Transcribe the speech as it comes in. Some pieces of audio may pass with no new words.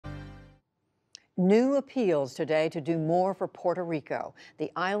New appeals today to do more for Puerto Rico. The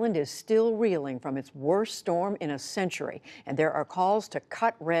island is still reeling from its worst storm in a century, and there are calls to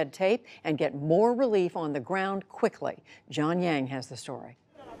cut red tape and get more relief on the ground quickly. John Yang has the story.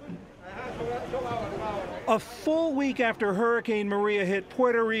 A full week after Hurricane Maria hit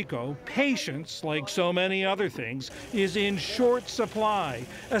Puerto Rico, patience, like so many other things, is in short supply,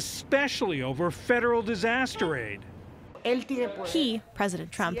 especially over federal disaster aid. He,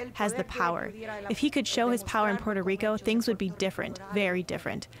 President Trump, has the power. If he could show his power in Puerto Rico, things would be different, very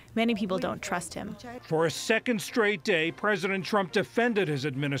different. Many people don't trust him. For a second straight day, President Trump defended his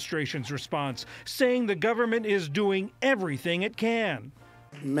administration's response, saying the government is doing everything it can.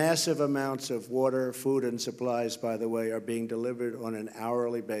 Massive amounts of water, food, and supplies, by the way, are being delivered on an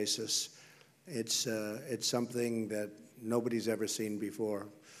hourly basis. It's something that nobody's ever seen before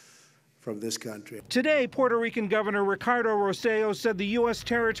from this country. Today, Puerto Rican Governor Ricardo Rosselló said the U.S.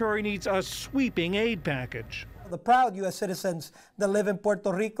 territory needs a sweeping aid package. The proud U.S. citizens that live in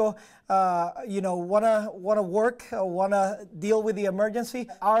Puerto Rico, wanna work, wanna deal with the emergency.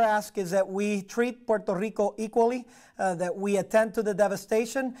 Our ask is that we treat Puerto Rico equally, that we attend to the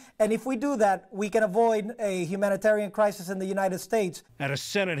devastation, and if we do that, we can avoid a humanitarian crisis in the United States. At a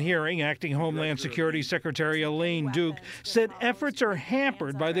Senate hearing, Acting Homeland Security Secretary Elaine Duke said efforts are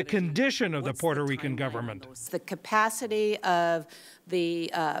hampered by the condition of the Puerto Rican government. The capacity of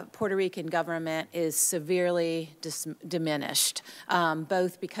the Puerto Rican government is severely diminished,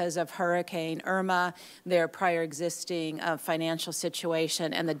 both because of Hurricane Irma, their prior existing financial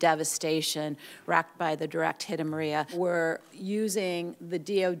situation, and the devastation wreaked by the direct hit of Maria. We're using the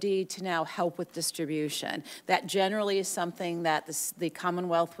DOD to now help with distribution. That generally is something that the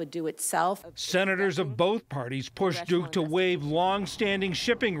Commonwealth would do itself. Senators of both parties pushed Duke to waive long-standing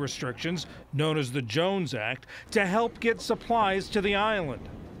shipping restrictions, known as the Jones Act, to help get supplies to the island.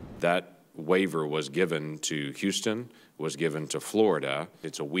 That waiver was given to Houston, was given to Florida.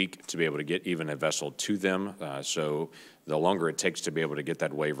 It's a week to be able to get even a vessel to them. So the longer it takes to be able to get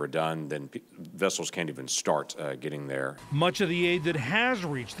that waiver done, then vessels can't even start getting there. Much of the aid that has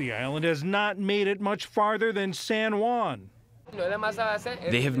reached the island has not made it much farther than San Juan.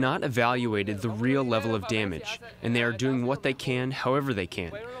 They have not evaluated the real level of damage, and they are doing what they can, however they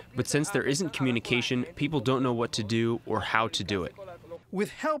can. But since there isn't communication, people don't know what to do or how to do it. With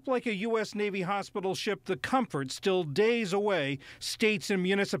help like a U.S. Navy hospital ship, the Comfort, still days away, states and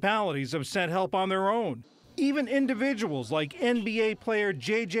municipalities have sent help on their own. Even individuals like NBA player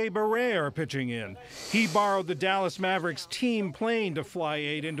J.J. Barea are pitching in. He borrowed the Dallas Mavericks team plane to fly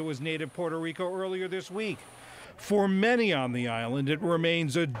aid into his native Puerto Rico earlier this week. For many on the island, it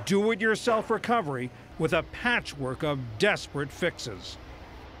remains a do-it-yourself recovery with a patchwork of desperate fixes.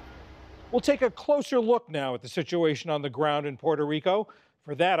 We'll take a closer look now at the situation on the ground in Puerto Rico.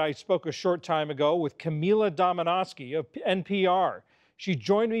 For that, I spoke a short time ago with Camila Domonoske of NPR. She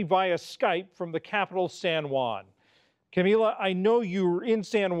joined me via Skype from the capital, San Juan. Camila, I know you're in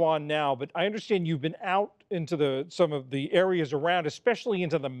San Juan now, but I understand you've been out into some of the areas around, especially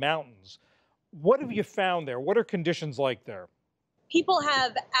into the mountains. What have you found there? What are conditions like there? People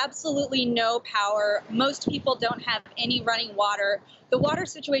have absolutely no power. Most people don't have any running water. The water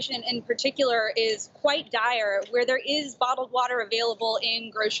situation in particular is quite dire. Where there is bottled water available in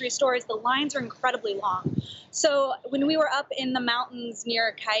grocery stores, the lines are incredibly long. So when we were up in the mountains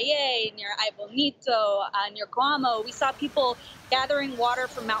near Calle, near Ay Bonito, near Coamo, we saw people gathering water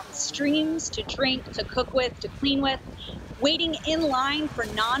from mountain streams to drink, to cook with, to clean with, waiting in line for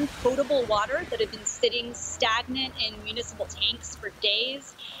non-potable water that had been sitting stagnant in municipal tanks for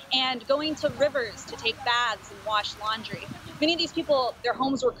days, and going to rivers to take baths and wash laundry. Many of these people, their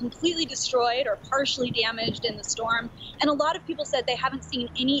homes were completely destroyed or partially damaged in the storm, and a lot of people said they haven't seen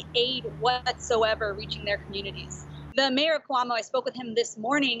any aid whatsoever reaching their communities. The mayor of Coamo, I spoke with him this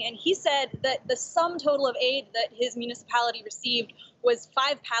morning, and he said that the sum total of aid that his municipality received was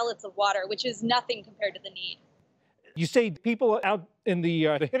 5 pallets of water, which is nothing compared to the need. You say people out in the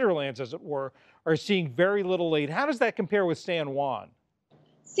hinterlands, as it were, are seeing very little aid. How does that compare with San Juan?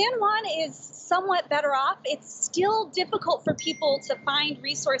 San Juan is somewhat better off. It's still difficult for people to find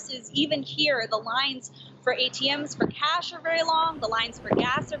resources even here. The lines for ATMs for cash are very long. The lines for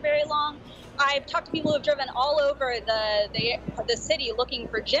gas are very long. I've talked to people who have driven all over the city looking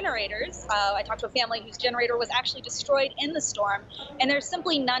for generators. I talked to a family whose generator was actually destroyed in the storm, and there's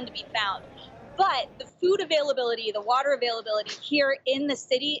simply none to be found. But the food availability, the water availability here in the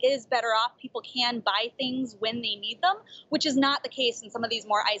city is better off. People can buy things when they need them, which is not the case in some of these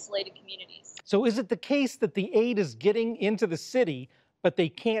more isolated communities. So is it the case that the aid is getting into the city, but they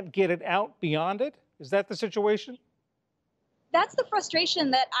can't get it out beyond it? Is that the situation? That's the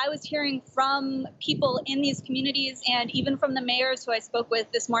frustration that I was hearing from people in these communities and even from the mayors who I spoke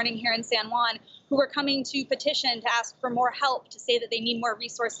with this morning here in San Juan, who were coming to petition to ask for more help, to say that they need more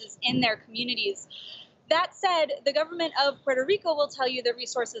resources in their communities. That said, the government of Puerto Rico will tell you the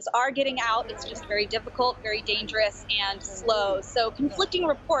resources are getting out. It's just very difficult, very dangerous, and slow. So conflicting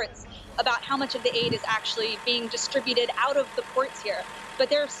reports about how much of the aid is actually being distributed out of the ports here. But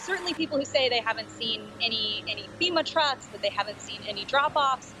there are certainly people who say they haven't seen any FEMA trucks, that they haven't seen any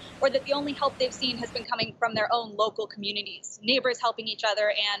drop-offs, or that the only help they've seen has been coming from their own local communities, neighbors helping each other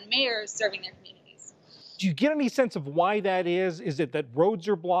and mayors serving their communities. Do you get any sense of why that is? Is it that roads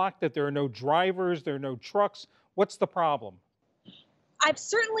are blocked, that there are no drivers, there are no trucks? What's the problem? I've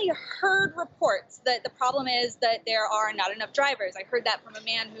certainly heard reports that the problem is that there are not enough drivers. I heard that from a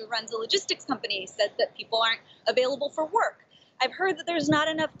man who runs a logistics company, said that people aren't available for work. I've heard that there's not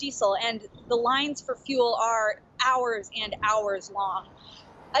enough diesel and the lines for fuel are hours and hours long.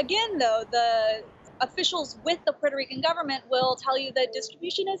 Again, though, the officials with the Puerto Rican government will tell you that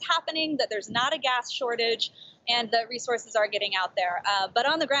distribution is happening, that there's not a gas shortage, and that resources are getting out there. But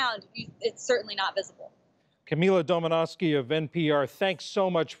on the ground, it's certainly not visible. Camila Domonoske of NPR, thanks so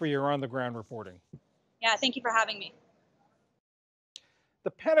much for your on-the-ground reporting. Yeah, thank you for having me. The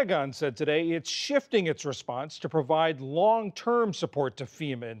Pentagon said today it's shifting its response to provide long-term support to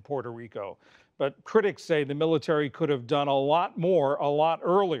FEMA in Puerto Rico. But critics say the military could have done a lot more a lot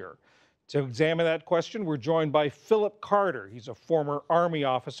earlier. To examine that question, we're joined by Phillip Carter. He's a former Army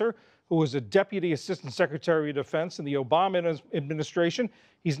officer who was a Deputy Assistant Secretary of Defense in the Obama administration.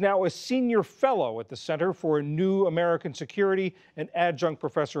 He's now a senior fellow at the Center for a New American Security and adjunct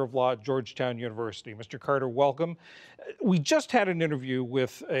professor of law at Georgetown University. Mr. Carter, welcome. We just had an interview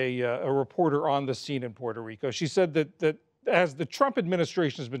with a reporter on the scene in Puerto Rico. She said that as the Trump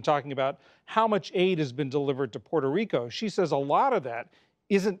administration has been talking about how much aid has been delivered to Puerto Rico, she says a lot of that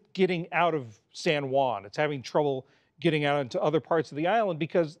isn't getting out of San Juan. It's having trouble getting out into other parts of the island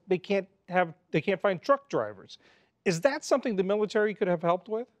because they can't find truck drivers. Is that something the military could have helped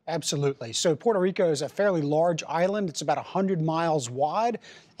with? Absolutely. So Puerto Rico is a fairly large island. It's about 100 miles wide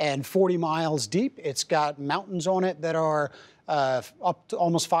and 40 miles deep. It's got mountains on it that are up to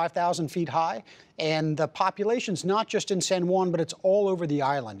almost 5,000 feet high. And the population's not just in San Juan, but it's all over the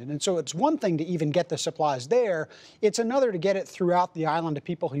island. And so it's one thing to even get the supplies there. It's another to get it throughout the island to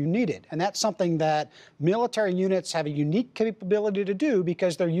people who need it. And that's something that military units have a unique capability to do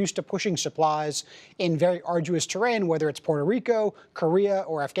because they're used to pushing supplies in very arduous terrain, whether it's Puerto Rico, Korea,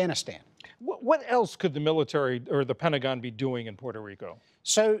 or Afghanistan. What else could the military or the Pentagon be doing in Puerto Rico?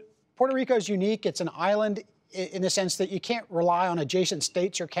 So Puerto Rico is unique. It's an island in the sense that you can't rely on adjacent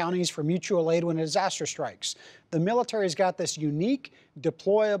states or counties for mutual aid when a disaster strikes. The military's got this unique,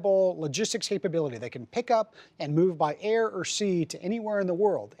 deployable logistics capability. They can pick up and move by air or sea to anywhere in the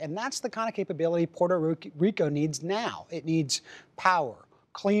world. And that's the kind of capability Puerto Rico needs now. It needs power,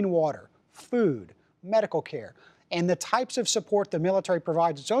 clean water, food, medical care. And the types of support the military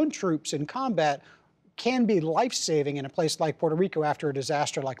provides its own troops in combat can be life-saving in a place like Puerto Rico after a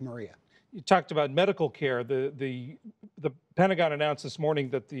disaster like Maria. You talked about medical care. The Pentagon announced this morning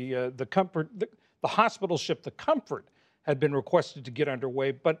that the hospital ship, the Comfort, had been requested to get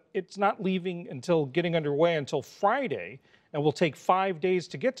underway, but it's not leaving getting underway until Friday, and will take 5 days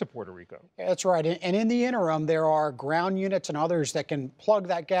to get to Puerto Rico. That's right. And in the interim, there are ground units and others that can plug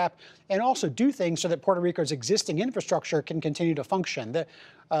that gap and also do things so that Puerto Rico's existing infrastructure can continue to function.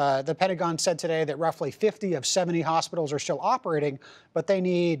 The Pentagon said today that roughly 50 of 70 hospitals are still operating, but they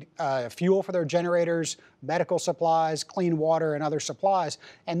need fuel for their generators, medical supplies, clean water, and other supplies.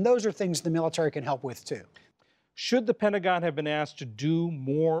 And those are things the military can help with, too. Should the Pentagon have been asked to do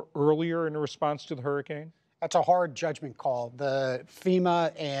more earlier in response to the hurricane? That's a hard judgment call. The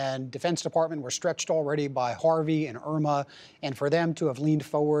FEMA and Defense Department were stretched already by Harvey and Irma, and for them to have leaned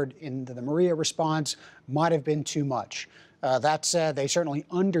forward into the Maria response might have been too much. That said, they certainly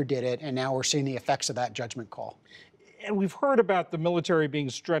underdid it, and now we're seeing the effects of that judgment call. And we've heard about the military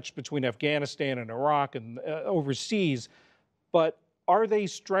being stretched between Afghanistan and Iraq and overseas, but are they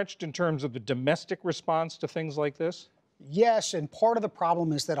stretched in terms of the domestic response to things like this? Yes, and part of the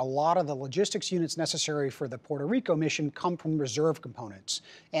problem is that a lot of the logistics units necessary for the Puerto Rico mission come from reserve components.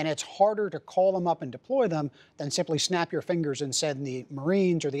 And it's harder to call them up and deploy them than simply snap your fingers and send the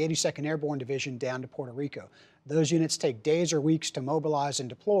Marines or the 82nd Airborne Division down to Puerto Rico. Those units take days or weeks to mobilize and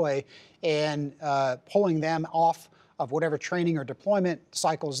deploy, and pulling them off of whatever training or deployment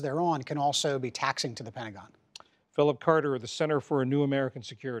cycles they're on can also be taxing to the Pentagon. Phillip Carter of the Center for a New American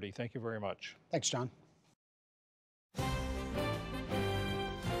Security, thank you very much. Thanks, John.